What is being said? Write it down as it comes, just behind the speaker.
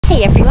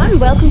Hey everyone,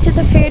 welcome to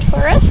the Food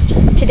Forest.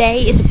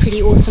 Today is a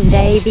pretty awesome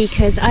day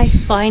because I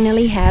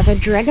finally have a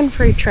dragon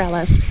fruit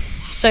trellis.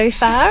 So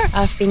far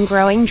I've been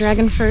growing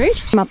dragon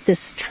fruit up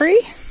this tree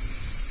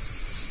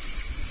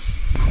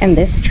and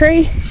this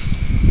tree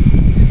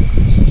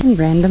and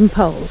random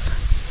poles.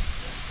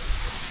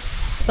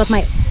 But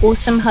my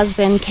awesome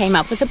husband came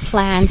up with a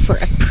plan for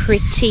a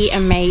pretty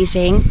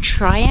amazing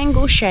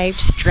triangle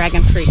shaped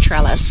dragon fruit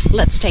trellis.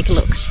 Let's take a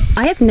look.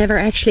 I have never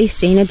actually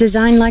seen a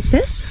design like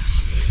this,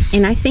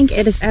 and I think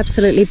it is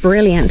absolutely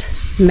brilliant,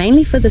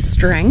 mainly for the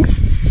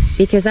strength,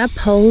 because our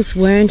poles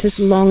weren't as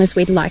long as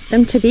we'd like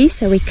them to be,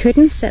 so we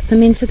couldn't set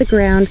them into the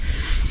ground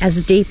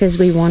as deep as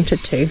we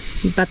wanted to.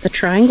 But the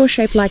triangle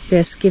shape like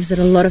this gives it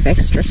a lot of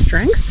extra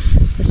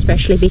strength,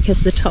 especially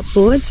because the top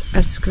boards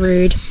are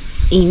screwed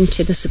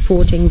into the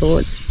supporting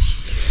boards.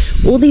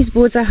 All these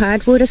boards are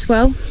hardwood as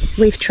well.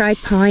 We've tried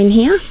pine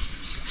here.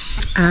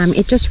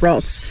 It just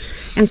rots.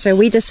 And so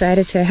we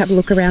decided to have a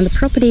look around the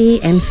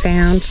property and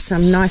found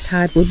some nice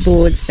hardwood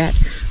boards that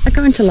are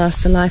going to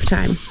last a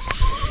lifetime.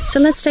 So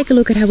let's take a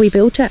look at how we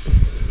built it.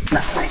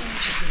 That might be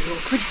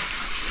awkward.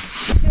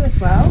 This too as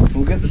well.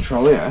 We'll get the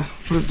trolley out,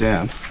 put it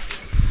down.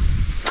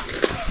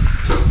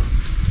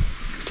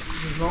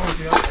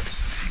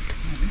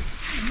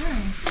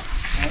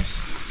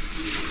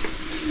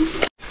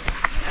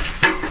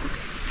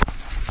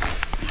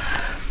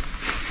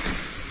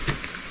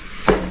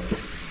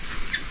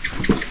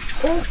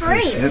 All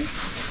three? Yep.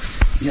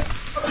 Yep.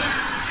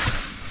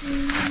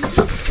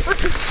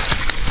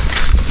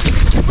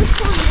 Which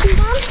one? This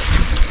one?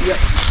 Yep.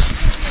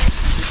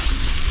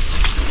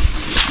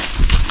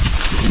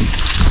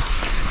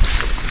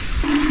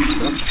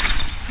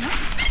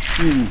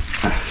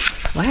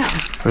 Wow.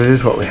 But it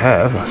is what we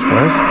have, I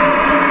suppose.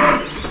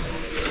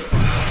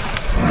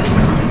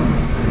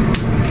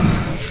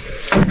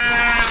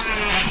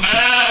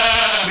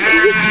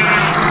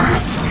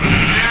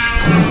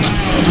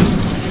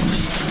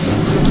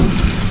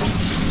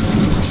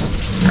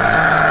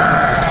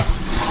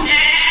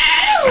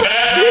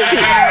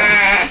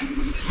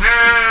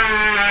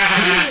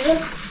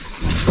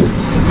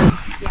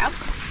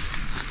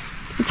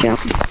 Good job.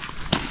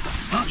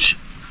 Much.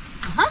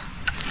 It's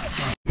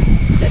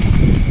good.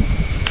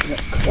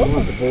 Yeah.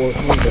 Awesome. The board,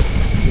 all the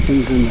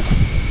things in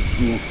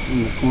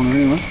the corner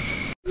anyway.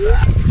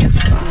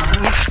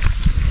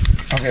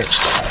 I'll get it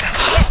started.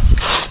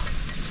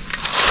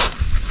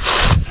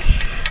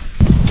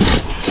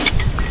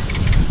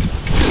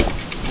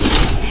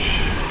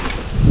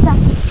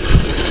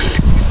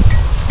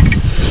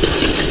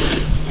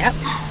 Yep.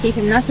 Keep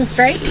him nice and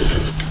straight.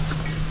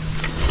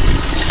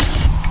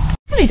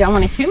 Probably don't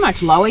want it too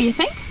much lower, you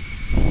think?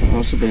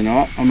 Possibly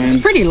not. I mean, it's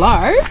pretty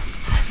low.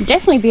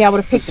 Definitely be able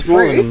to pick the fruits. It's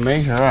smaller than a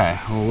metre, eh?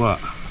 Or what?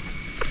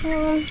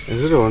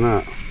 Is it or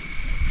not?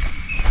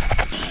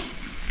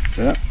 Is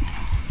that?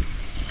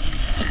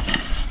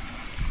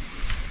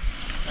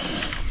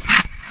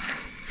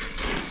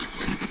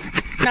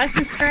 Nice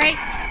and straight.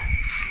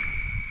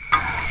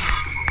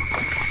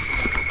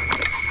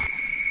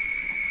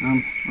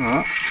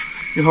 Alright.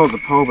 You hold the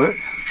pole bit.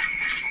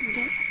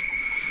 Okay.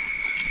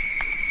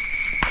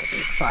 This will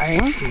be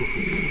exciting.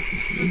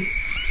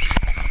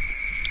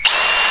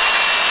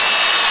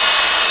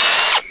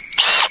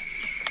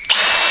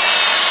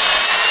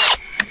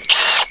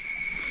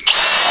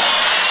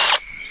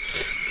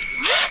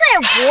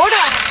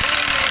 Water.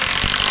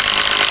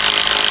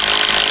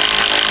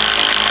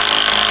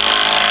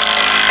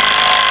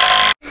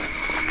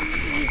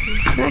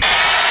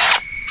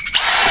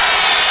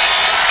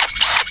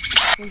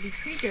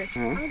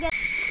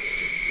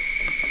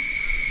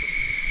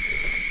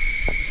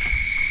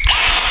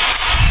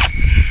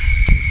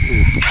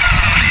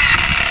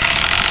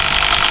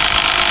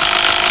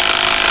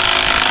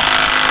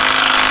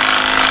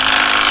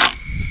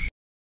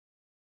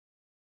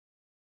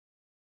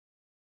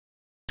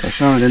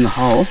 Throw it in the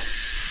hole.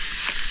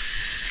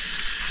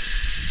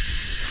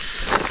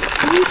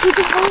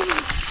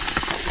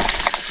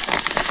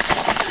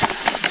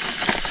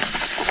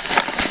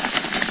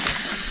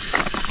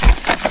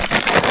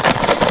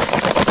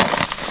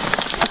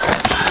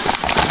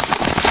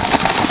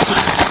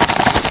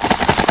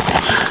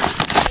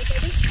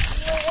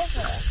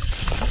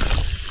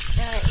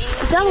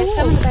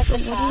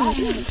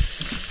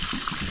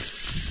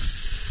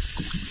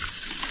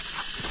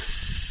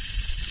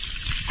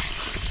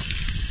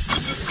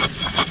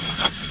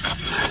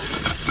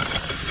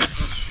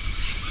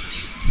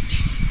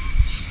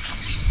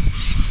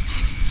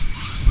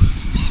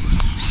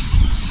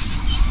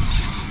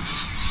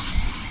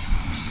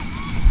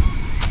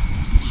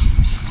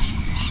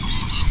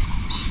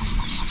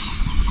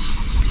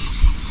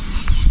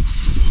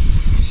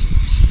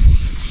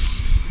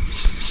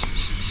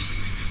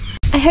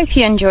 I hope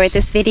you enjoyed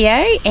this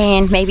video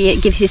and maybe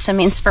it gives you some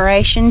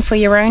inspiration for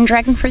your own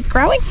dragon fruit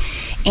growing.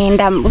 And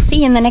we'll see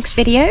you in the next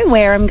video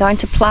where I'm going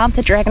to plant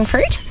the dragon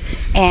fruit,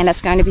 and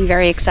it's going to be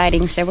very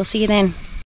exciting. So we'll see you then.